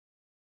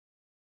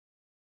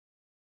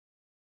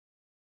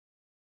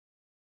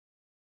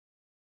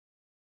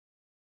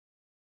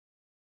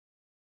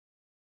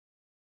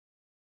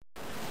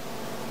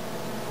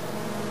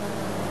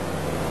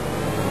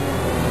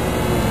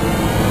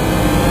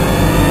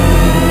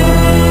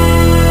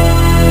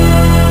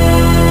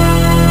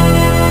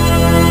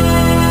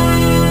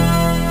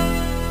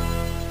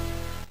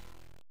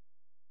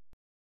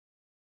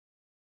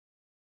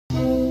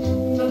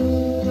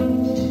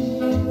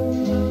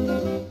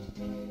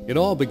It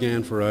all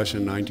began for us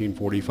in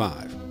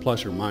 1945,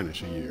 plus or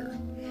minus a year.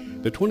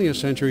 The 20th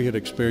century had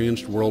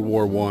experienced World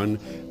War I,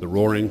 the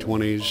Roaring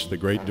Twenties, the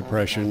Great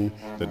Depression,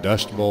 the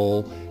Dust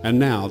Bowl, and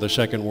now the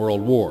Second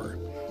World War.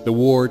 The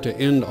war to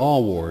end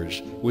all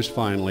wars was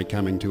finally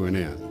coming to an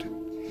end.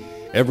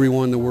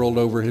 Everyone the world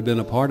over had been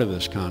a part of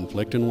this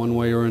conflict in one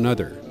way or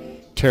another.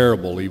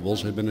 Terrible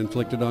evils had been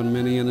inflicted on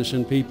many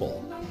innocent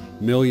people.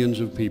 Millions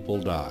of people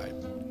died.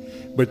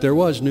 But there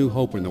was new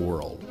hope in the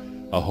world,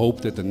 a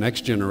hope that the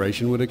next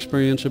generation would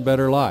experience a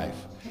better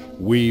life.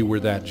 We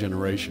were that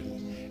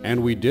generation,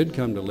 and we did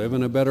come to live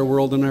in a better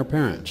world than our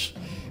parents.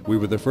 We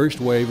were the first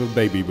wave of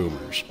baby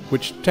boomers,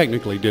 which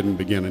technically didn't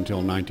begin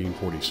until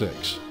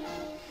 1946.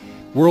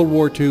 World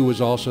War II was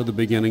also the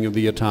beginning of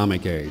the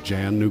atomic age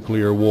and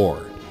nuclear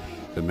war.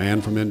 The man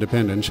from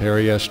Independence,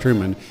 Harry S.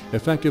 Truman,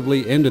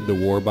 effectively ended the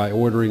war by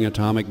ordering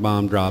atomic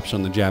bomb drops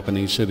on the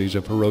Japanese cities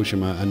of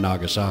Hiroshima and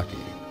Nagasaki.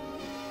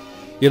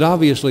 It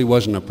obviously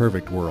wasn't a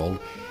perfect world.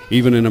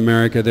 Even in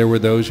America, there were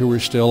those who were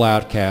still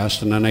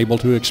outcast and unable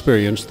to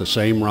experience the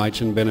same rights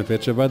and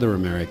benefits of other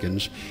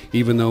Americans,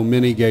 even though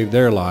many gave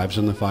their lives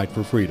in the fight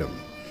for freedom.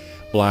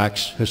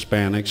 Blacks,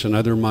 Hispanics, and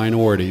other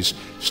minorities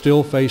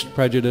still faced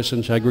prejudice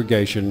and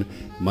segregation,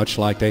 much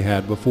like they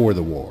had before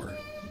the war.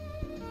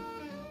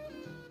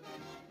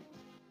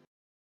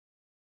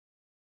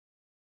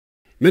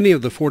 Many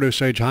of the Fort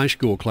Osage High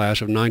School class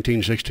of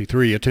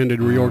 1963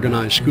 attended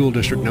reorganized School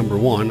District No.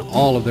 1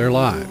 all of their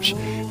lives.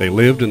 They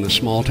lived in the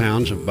small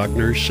towns of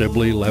Buckner,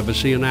 Sibley,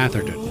 Levacy, and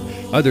Atherton.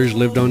 Others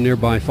lived on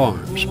nearby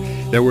farms.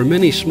 There were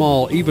many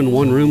small, even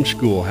one-room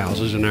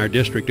schoolhouses in our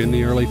district in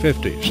the early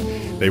 50s.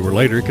 They were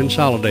later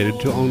consolidated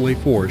to only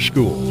 4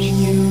 schools.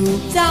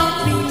 You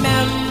don't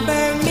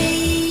remember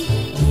me,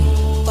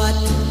 but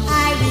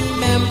I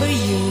remember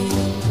you.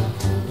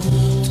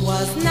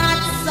 'Twas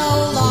not so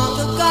long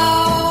ago.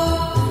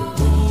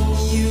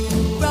 You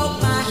broke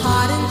my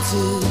heart in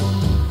two.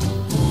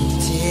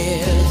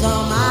 Tears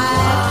on my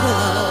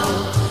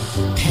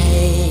pillow,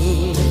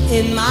 pain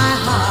in my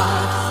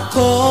heart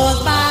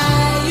caused by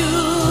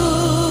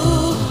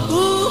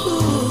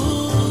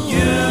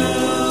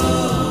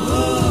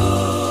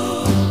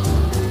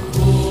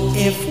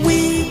if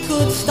we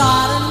could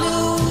start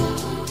anew,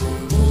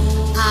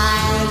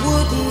 I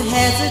wouldn't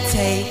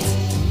hesitate.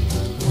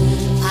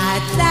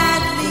 I'd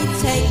gladly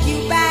take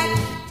you back.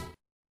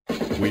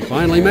 We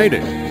finally made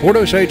it. Fort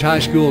Osage High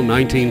School,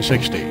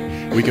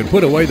 1960. We could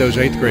put away those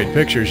 8th grade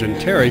pictures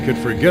and Terry could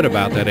forget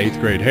about that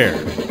 8th grade hair.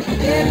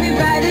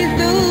 Everybody's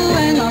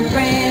doing a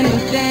brand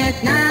new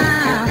dance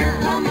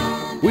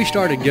now. We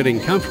started getting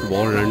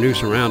comfortable in our new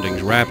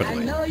surroundings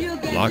rapidly.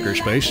 Locker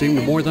space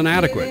seemed more than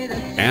adequate,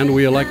 and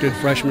we elected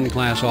freshman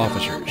class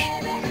officers.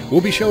 We'll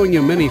be showing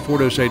you many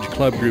Fort Osage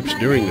club groups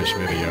during this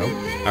video.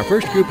 Our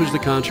first group is the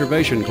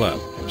Conservation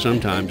Club,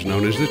 sometimes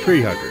known as the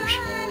Tree Huggers.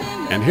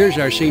 And here's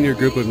our senior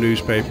group of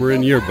newspaper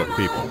and yearbook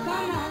people.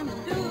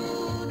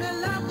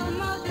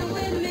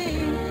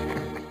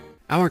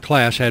 Our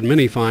class had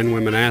many fine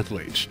women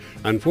athletes.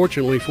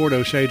 Unfortunately, Fort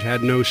Osage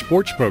had no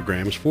sports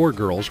programs for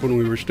girls when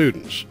we were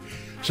students.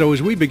 So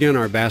as we begin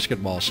our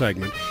basketball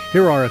segment,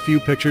 here are a few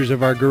pictures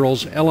of our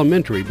girls'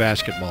 elementary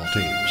basketball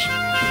teams.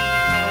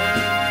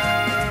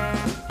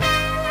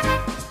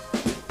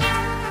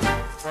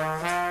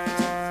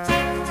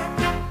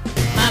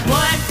 My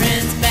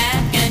boyfriend's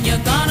back and you're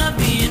gonna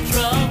be in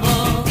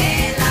trouble.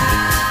 Ella,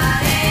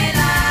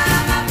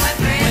 my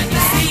boyfriend. When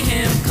you see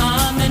him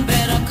coming,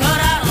 better cut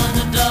out on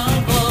the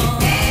double.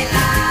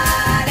 Ella,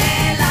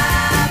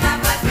 my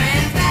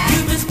boyfriend's back.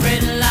 You've been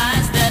spreading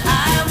lies that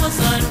I was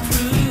untrue.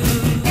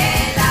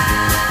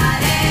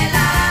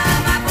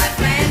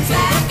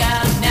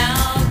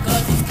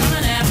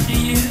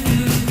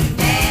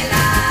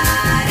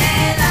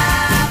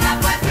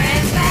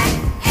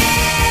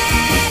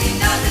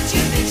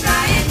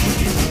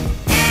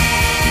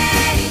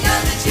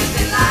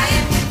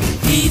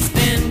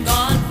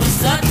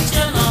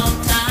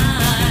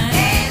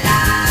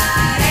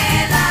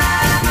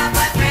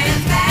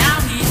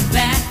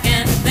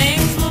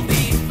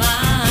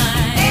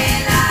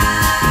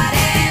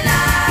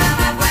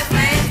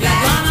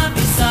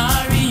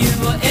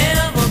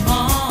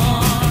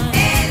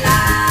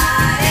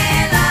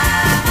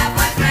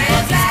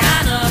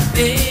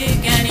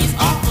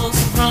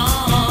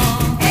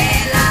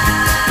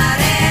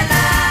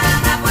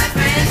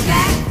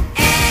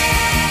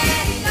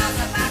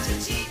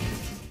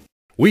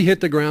 We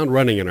hit the ground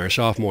running in our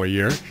sophomore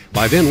year.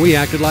 By then, we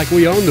acted like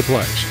we owned the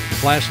place.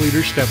 Class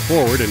leaders stepped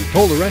forward and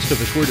told the rest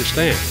of us where to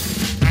stand.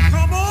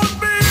 Come on,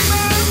 baby,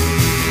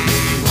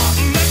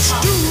 let's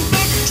do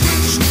the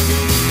twist.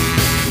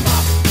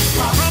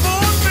 Come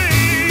on,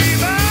 baby,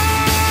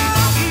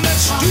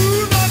 let's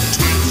do the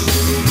twist.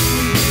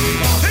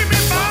 Take me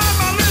by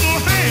my little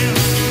hand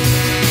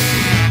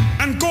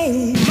and go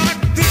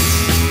like this.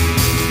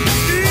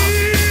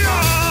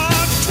 Yeah,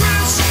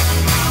 twist,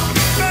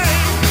 baby,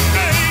 twist.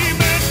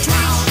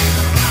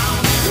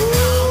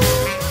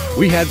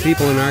 We had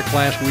people in our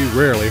class we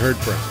rarely heard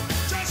from,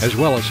 as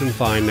well as some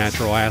fine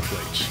natural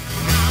athletes.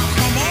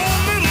 Come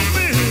on, little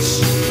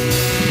miss.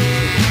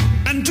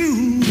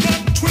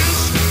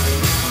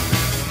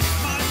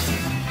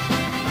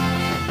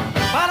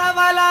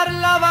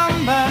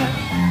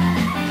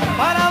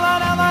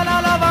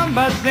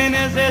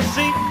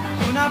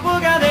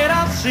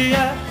 she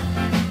at?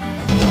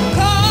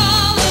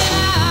 Calling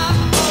out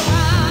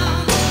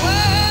around the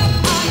world,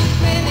 are you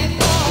ready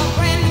for a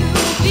brand new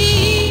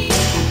beat?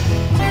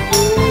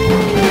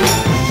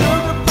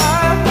 Sugar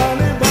pie,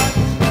 honey buns,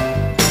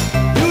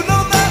 you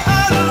know that I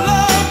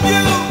love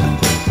you.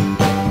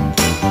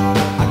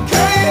 I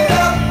can't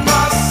help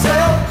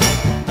myself.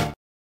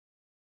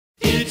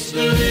 It's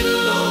the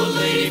little old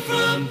lady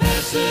from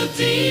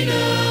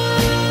Pasadena.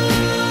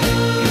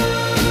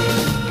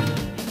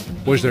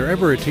 Was there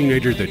ever a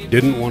teenager that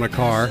didn't want a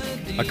car?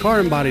 A car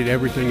embodied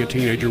everything a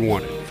teenager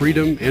wanted.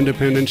 Freedom,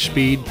 independence,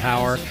 speed,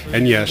 power,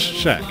 and yes,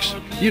 sex.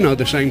 You know,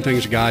 the same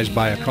things guys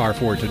buy a car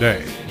for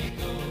today.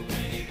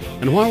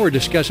 And while we're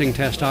discussing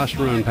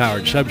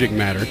testosterone-powered subject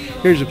matter,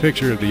 here's a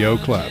picture of the O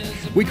Club.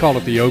 We call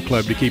it the O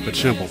Club to keep it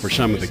simple for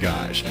some of the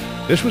guys.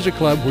 This was a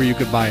club where you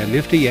could buy a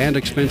nifty and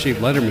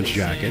expensive Letterman's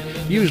jacket,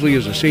 usually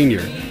as a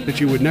senior, that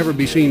you would never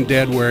be seen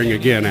dead wearing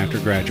again after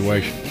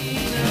graduation.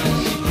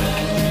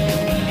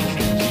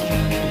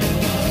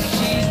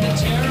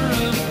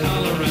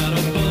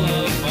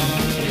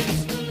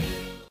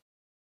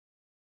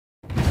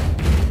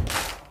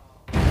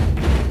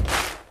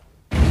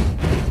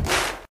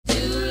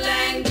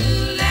 Doo-lang,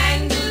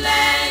 doo-lang,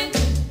 doo-lang.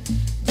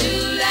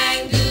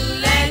 Doo-lang,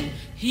 doo-lang.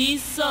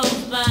 He's so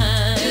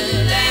fine.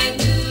 Doo-lang,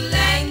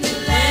 doo-lang,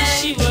 doo-lang.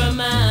 Wish she were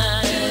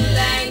mine.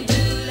 Doo-lang,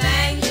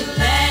 doo-lang, doo-lang.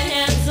 That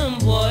handsome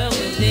boy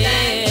over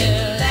there.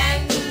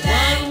 Doo-lang,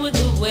 doo-lang. One with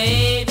the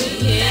wavy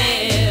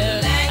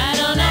hair. I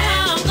don't know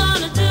how I'm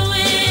gonna do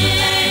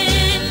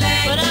it,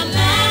 but I'm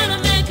gonna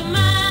make him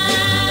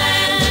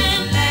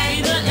mine.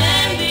 Be the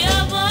envy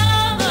of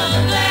all the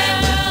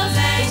girls.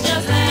 It's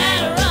just a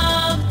matter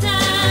of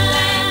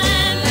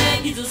time.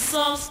 He's a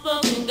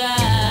soft-spoken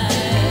guy.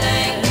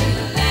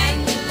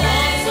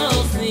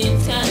 Also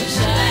seems kinda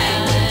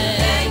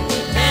shy.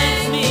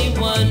 Makes me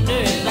wonder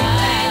if I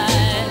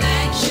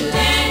should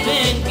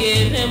even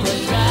give him a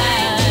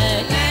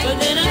try. But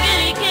then again,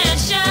 he can't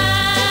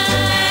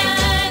shine.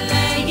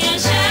 He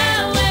can't shy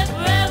away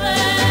forever.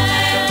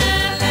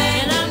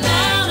 And I'm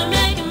gonna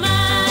make him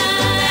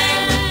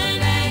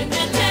mine. If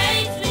it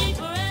takes me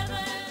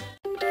forever.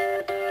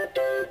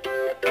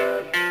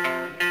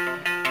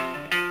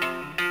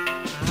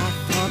 I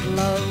thought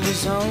love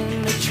was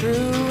only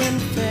true in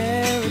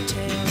fairy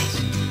tales,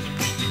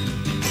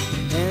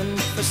 and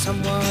for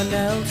someone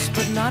else,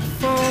 but not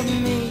for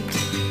me.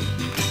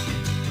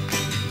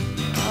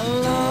 Our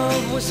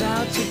love was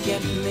out to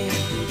get me,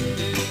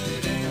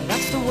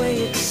 that's the way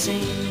it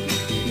seemed.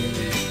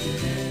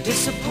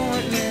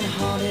 Disappointment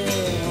haunted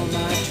all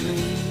my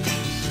dreams.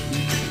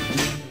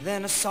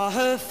 Then I saw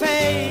her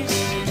face,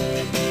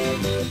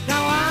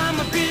 now I'm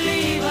a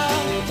believer.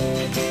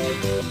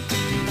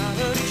 Not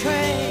a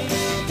trace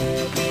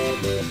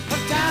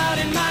of doubt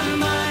in my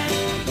mind.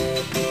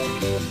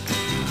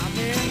 I'm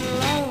in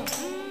love.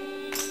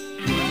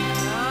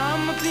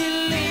 I'm a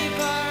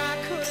believer. I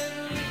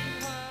couldn't leave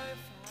her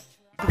if I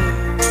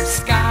tried. Blue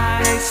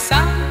sky,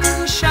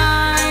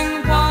 sunshine,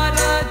 what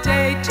a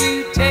day to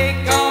take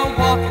a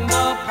walk in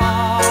the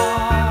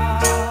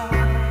park.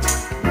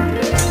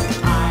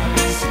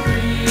 Ice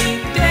cream,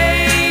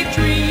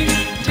 daydream,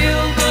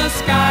 till the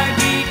sky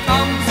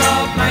becomes a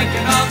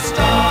blanket of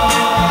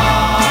stars.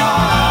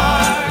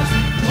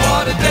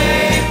 What a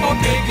day for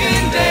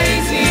picking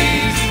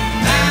daisies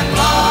and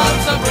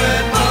lots of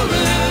red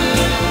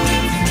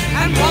balloons.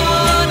 And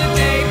what a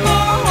day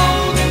for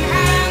holding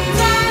hands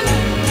and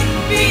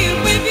being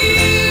with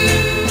you.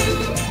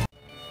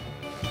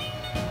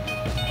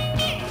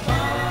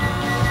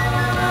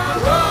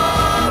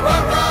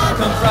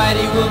 Come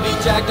Friday we'll be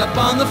jacked up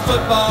on the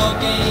football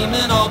game,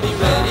 and I'll be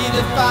ready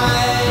to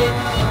fight.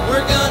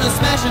 We're gonna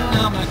smash it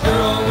now, my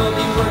girl will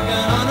be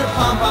working on her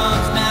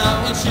pom-poms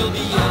now, and she'll be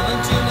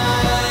yelling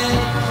tonight.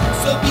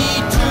 So be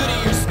true to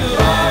your school,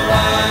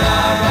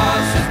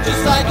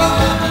 just like you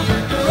would to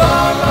your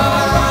girl.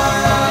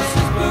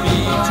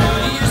 Be true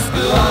to your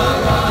school,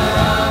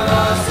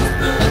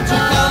 let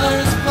your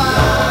colors fly.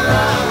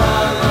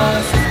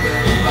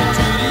 Be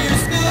true to your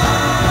school.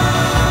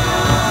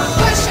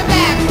 Push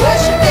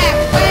it back,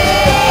 way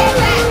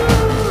back.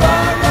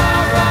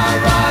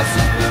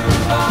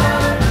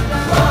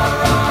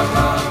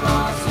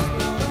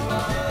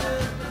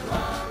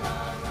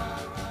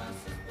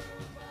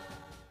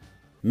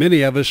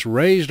 Many of us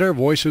raised our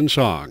voice in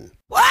song.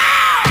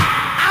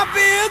 I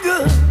feel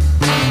good.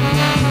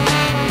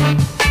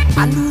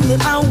 I knew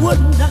that I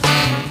wouldn't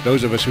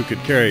Those of us who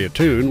could carry a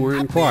tune were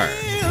in choir.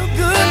 feel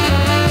good.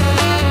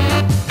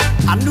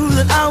 I knew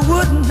that I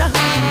wouldn't.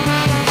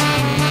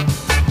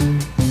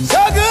 So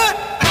good,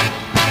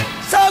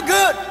 so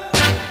good.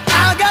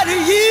 I got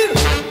you.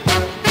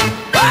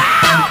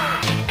 Wow!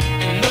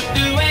 Look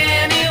through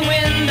any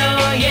window,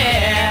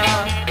 yeah.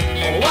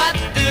 What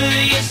do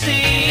you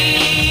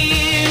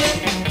see?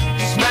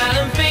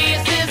 Smiling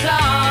faces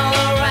all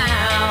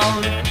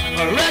around,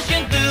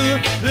 rushing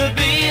through the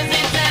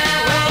busy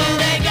town. Where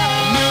they go?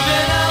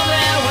 Moving on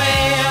their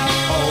way,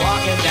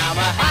 walking down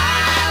the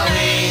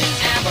highway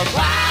and the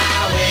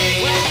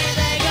byway. Where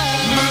they go?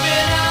 Moving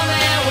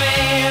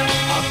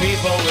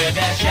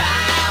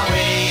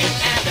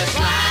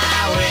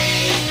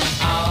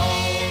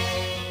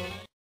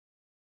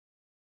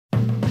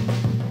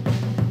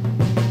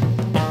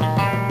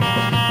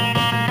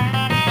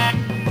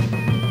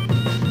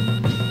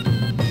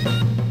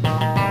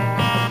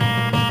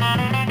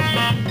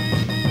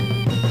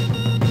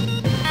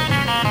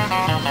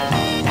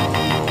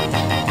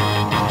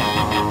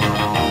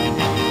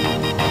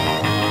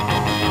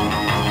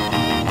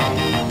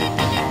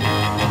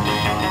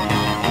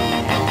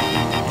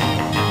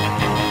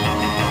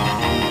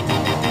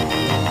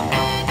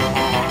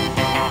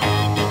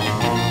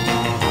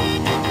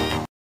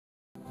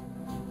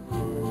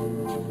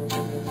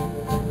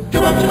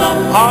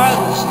are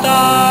the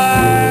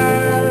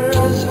stars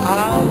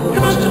out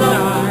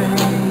tonight.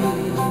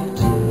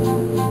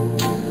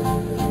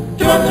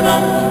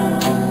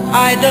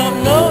 I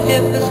don't know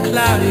if it's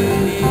cloudy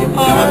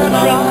or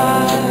bright.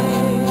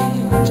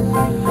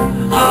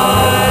 I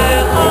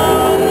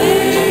only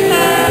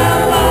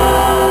have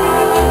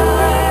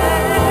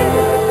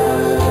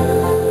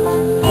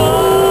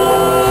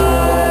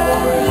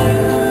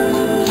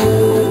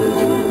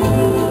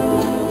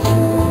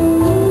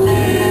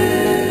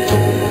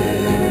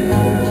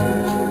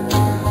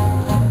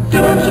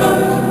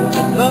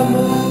the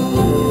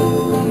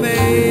moon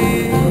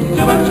may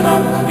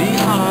be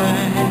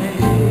high,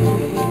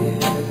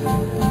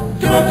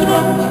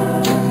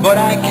 but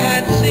I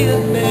can't see a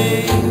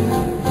thing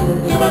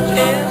in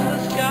the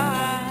sky.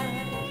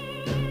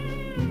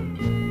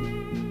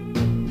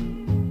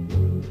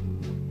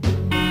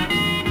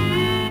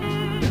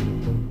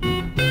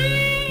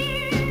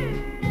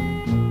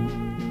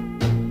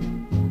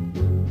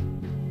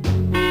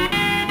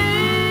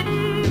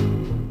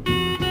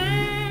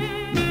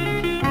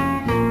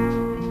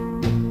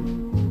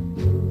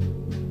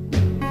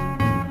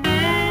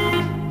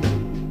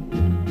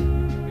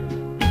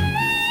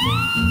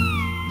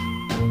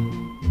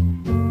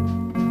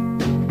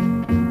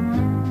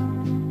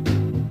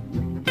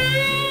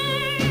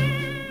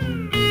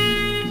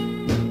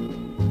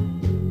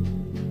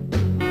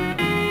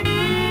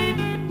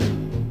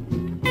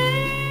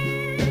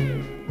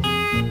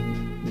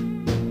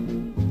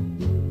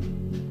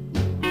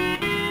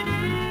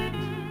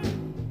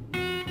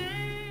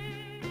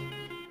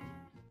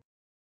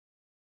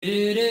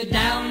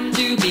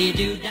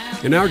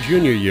 In our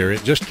junior year,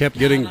 it just kept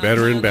getting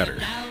better and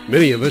better.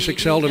 Many of us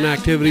excelled in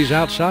activities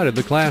outside of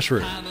the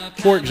classroom.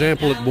 For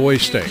example, at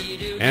Boys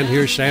State. And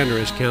here's Sandra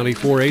as County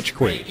 4-H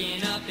Queen.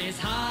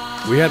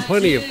 We had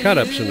plenty of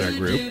cut-ups in our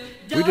group.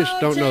 We just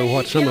don't know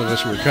what some of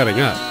us were cutting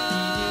up.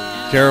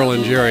 Carol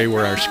and Jerry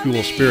were our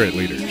school spirit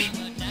leaders.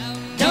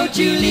 Don't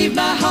you leave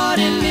my heart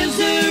in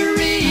misery.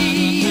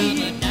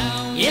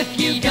 If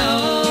you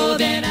go,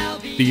 then I'll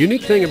be... The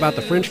unique thing about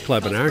the French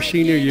Club in our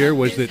senior year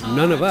was that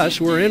none of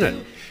us were in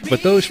it.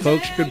 But those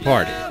folks could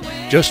party.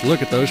 Just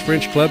look at those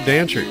French Club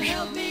dancers.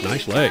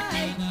 Nice legs.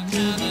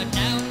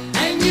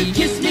 And you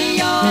kiss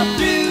me all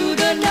through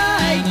the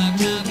night.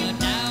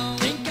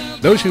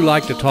 Those who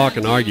like to talk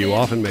and argue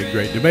often make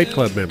great debate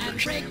club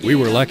members. We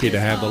were lucky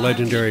to have the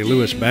legendary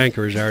Louis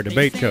Banker as our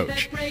debate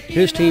coach.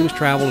 His teams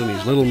traveled in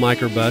his little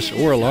microbus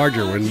or a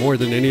larger one more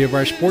than any of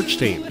our sports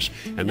teams,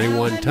 and they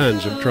won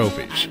tons of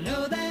trophies.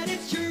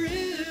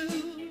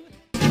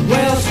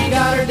 Well, she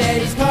got her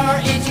daddy's car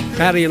and she...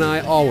 Patty and I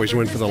always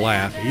went for the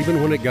laugh,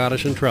 even when it got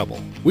us in trouble.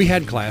 We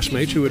had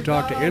classmates who would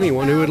talk to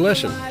anyone who would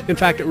listen. In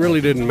fact, it really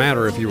didn't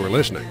matter if you were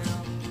listening.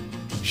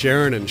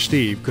 Sharon and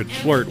Steve could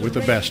flirt with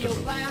the best of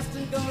them.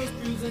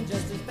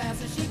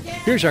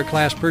 Here's our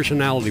class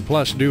personality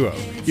plus duo.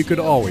 You could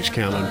always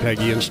count on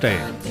Peggy and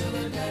Stan.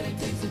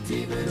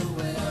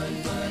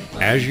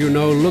 As you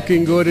know,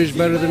 looking good is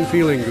better than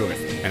feeling good,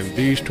 and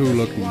these two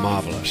look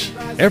marvelous.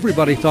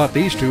 Everybody thought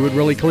these two would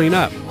really clean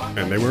up,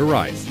 and they were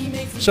right.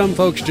 Some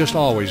folks just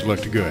always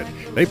looked good.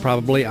 They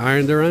probably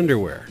ironed their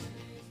underwear.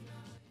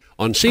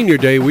 On senior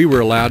day, we were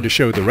allowed to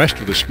show the rest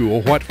of the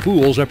school what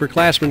fools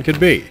upperclassmen could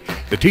be.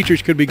 The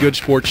teachers could be good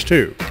sports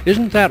too.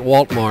 Isn't that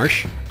Walt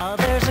Marsh? Oh,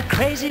 there's a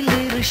crazy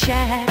little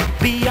shack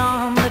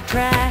beyond the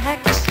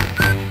tracks.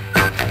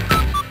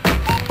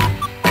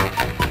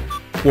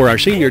 For our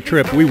senior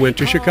trip, we went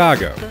to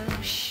Chicago.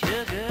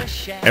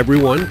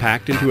 Everyone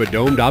packed into a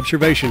domed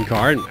observation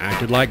car and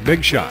acted like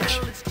big shots.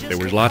 There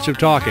was lots of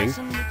talking,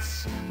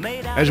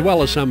 as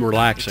well as some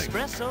relaxing.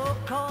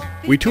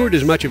 We toured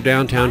as much of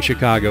downtown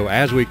Chicago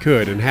as we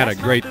could and had a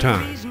great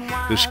time.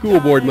 The school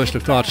board must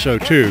have thought so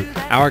too.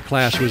 Our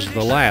class was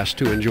the last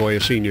to enjoy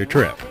a senior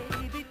trip.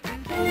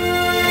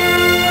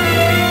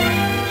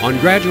 On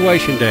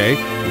graduation day,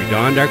 we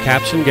donned our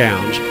caps and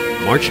gowns,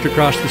 marched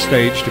across the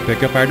stage to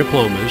pick up our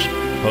diplomas,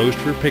 posed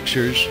for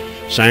pictures,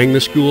 sang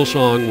the school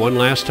song one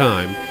last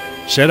time,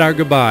 said our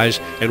goodbyes,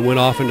 and went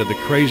off into the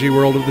crazy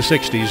world of the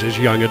 60s as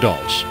young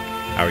adults.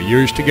 Our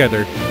years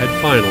together had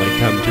finally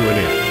come to an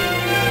end.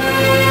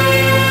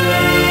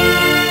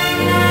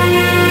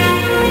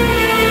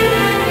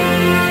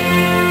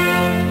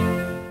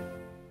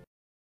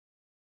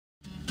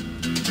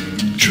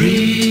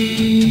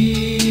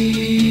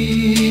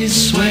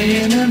 Trees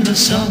swaying in the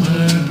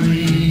summer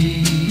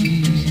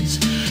breeze,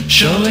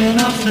 showing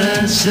off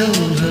their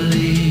silver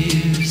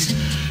leaves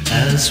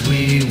as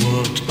we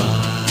walked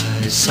by.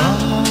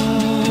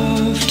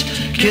 Soft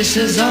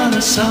kisses on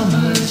a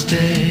summer's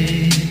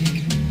day,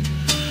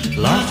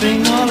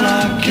 laughing all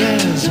our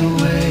cares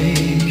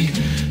away,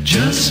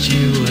 just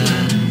you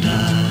and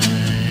I.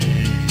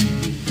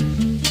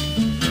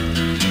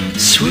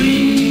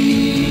 Sweet,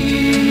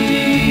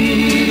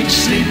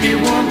 sleepy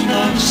warmth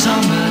of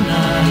summer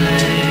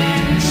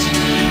nights,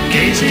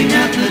 gazing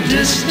at the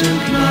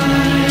distant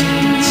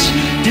lights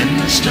in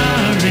the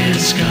starry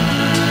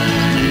sky.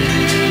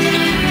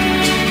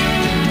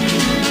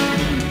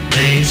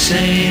 They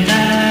say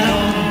that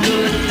all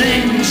good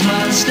things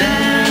must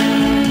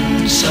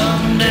understand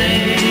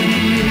someday.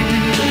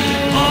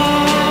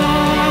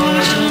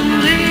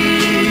 Autumn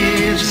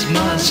leaves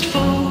must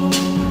fall.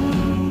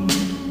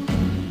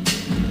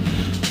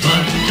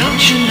 But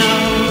don't you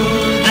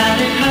know that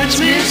it hurts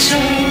me so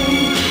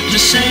to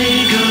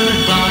say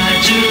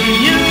goodbye to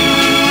you?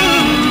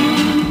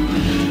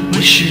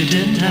 Wish you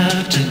didn't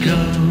have to go.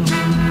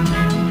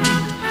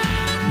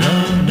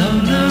 No,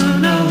 no, no,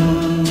 no.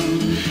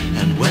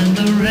 And when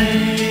the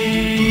rain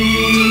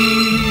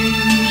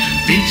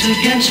beats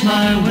against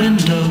my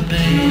window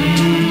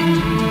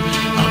pane,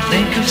 I'll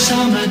think of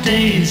summer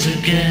days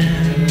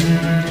again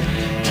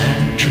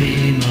and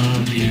dream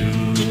of you.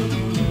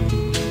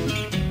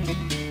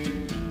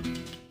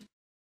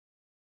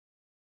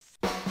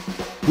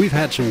 We've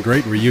had some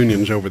great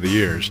reunions over the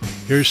years.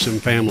 Here's some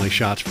family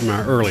shots from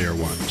our earlier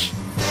ones.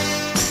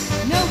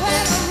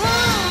 Nowhere to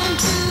run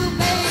to,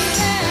 baby.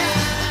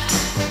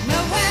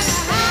 Nowhere to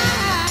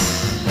hide.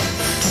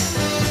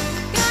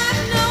 Got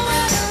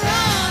nowhere to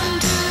run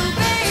to,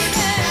 baby.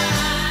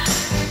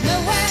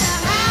 Nowhere to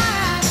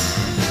hide.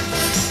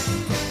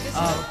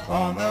 Up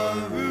on the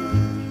roof,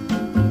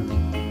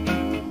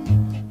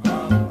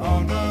 up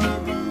on the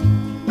roof.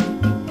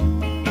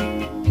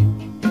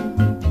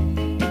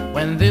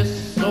 When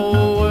this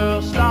old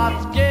world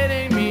starts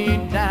getting me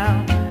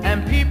down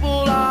and people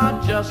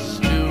are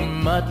just too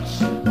much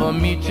for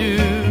me to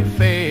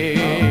face,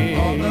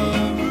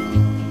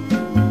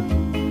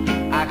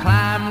 I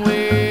climb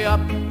way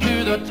up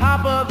to the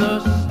top of the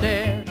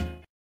stairs.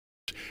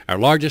 Our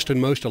largest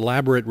and most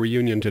elaborate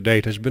reunion to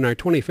date has been our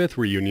 25th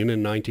reunion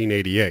in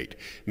 1988.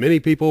 Many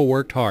people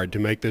worked hard to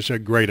make this a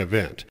great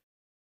event.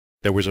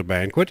 There was a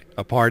banquet,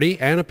 a party,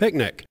 and a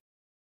picnic.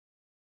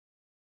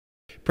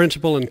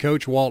 Principal and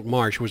Coach Walt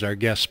Marsh was our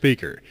guest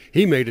speaker.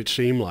 He made it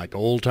seem like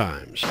old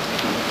times.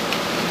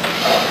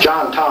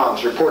 John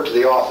Toms, report to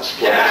the office,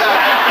 please.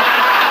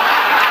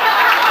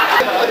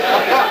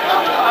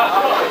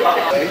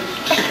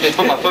 Just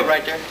put my foot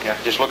right there. Yeah,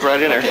 just look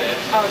right in there.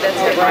 Oh, that's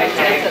the right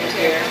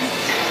answer.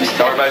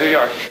 Tell everybody who you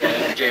are.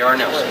 J.R.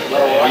 Nelson.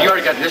 Well, you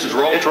already got this. Is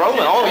rolling. It's rolling.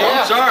 Oh, yeah.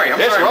 I'm sorry. I'm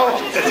sorry.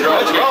 Rolling. It's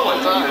rolling. It's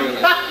rolling.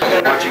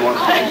 What you want?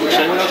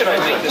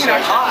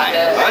 Hi.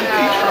 I'm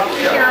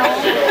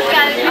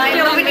I'm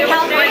moving to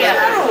California.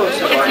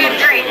 It's been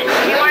great.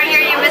 You weren't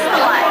here, you missed the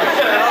line.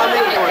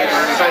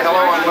 Say hello.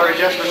 I'm Larry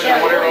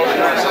Jesperson. Whatever.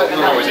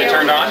 Oh, is it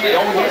turned on? I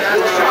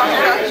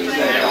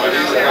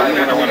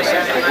want to say.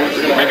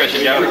 Maybe I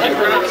should go.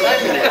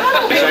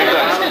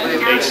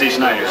 H.C.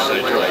 Snyder. So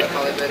too late.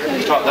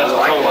 That's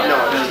the total one.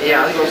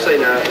 Yeah, I was going to say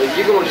now, if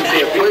you're going to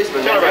be a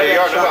policeman, Tell everybody who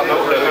you are.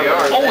 Know who you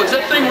are. Oh, is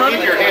that thing running?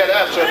 Keep your head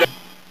up so that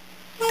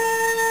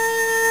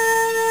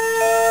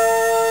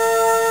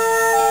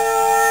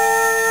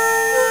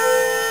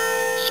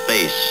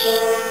Space,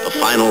 the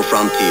final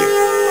frontier.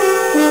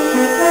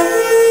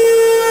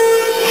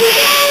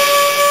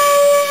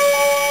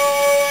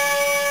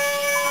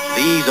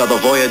 These are the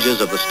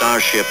voyages of the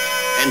starship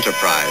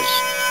Enterprise.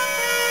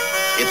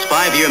 Its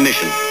 5-year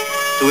mission,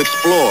 to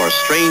explore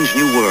strange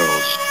new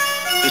worlds,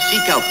 to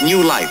seek out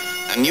new life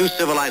and new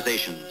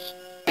civilizations.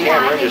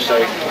 camera, just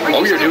say,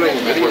 oh, you're doing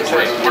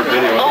videotape. We're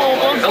videoing. Oh,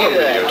 hello,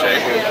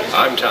 videotape.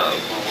 I'm Tom.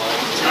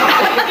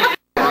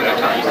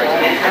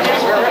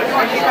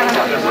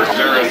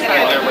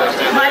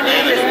 My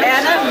name is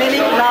Anna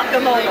Minnie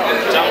Nakamoto.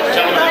 Tell me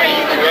how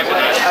you can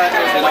recognize it.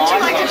 Would you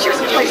like to choose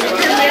a place to do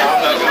this?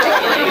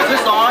 Is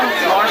this on,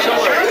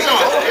 Marshall?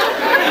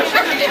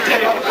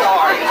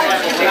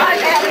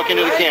 Look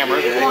into the camera.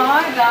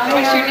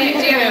 What's your name?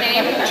 Do you have a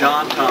name?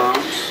 John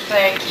Toms.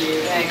 Thank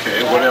you.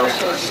 Okay, what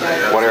else?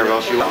 Whatever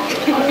else you want.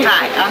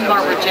 Hi, I'm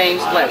Barbara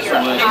James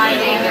Bledsoe. My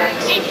name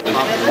is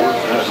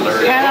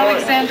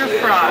Alexander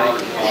Fry.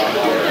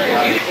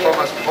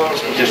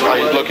 Just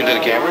look into the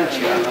camera.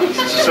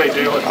 Say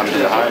do it. I'm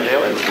behind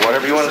Dale.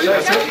 Whatever you want to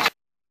say.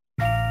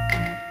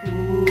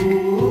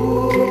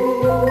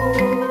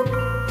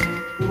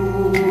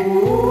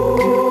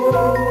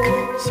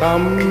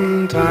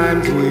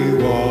 Sometimes we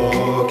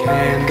walk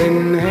hand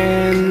in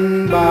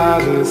hand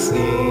by the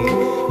sea,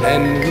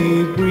 and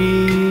we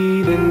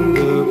breathe in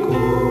the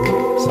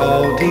cool,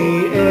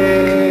 salty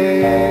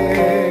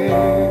air.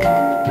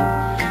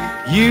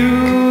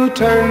 You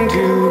turn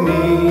to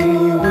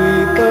me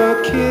with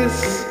a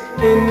kiss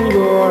in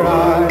your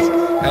eyes,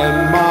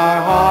 and my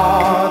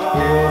heart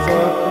feels a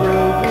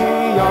thrill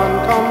beyond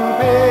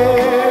compare.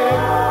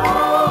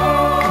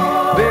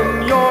 Then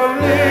your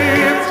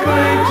lips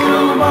cling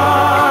to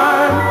mine.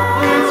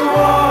 It's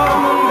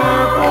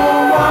wonderful,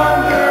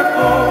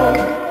 wonderful,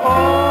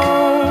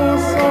 oh,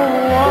 so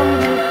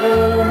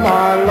wonderful,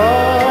 my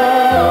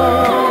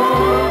love.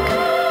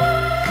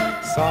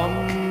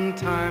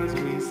 Sometimes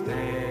we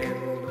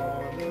stand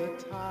on the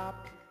top.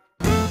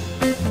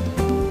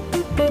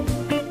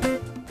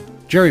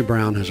 Jerry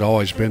Brown has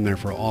always been there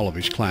for all of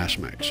his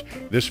classmates.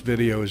 This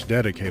video is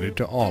dedicated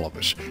to all of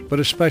us, but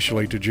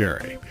especially to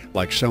Jerry.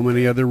 Like so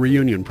many other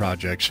reunion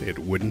projects, it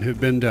wouldn't have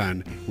been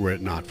done were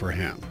it not for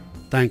him.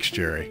 Thanks,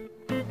 Jerry.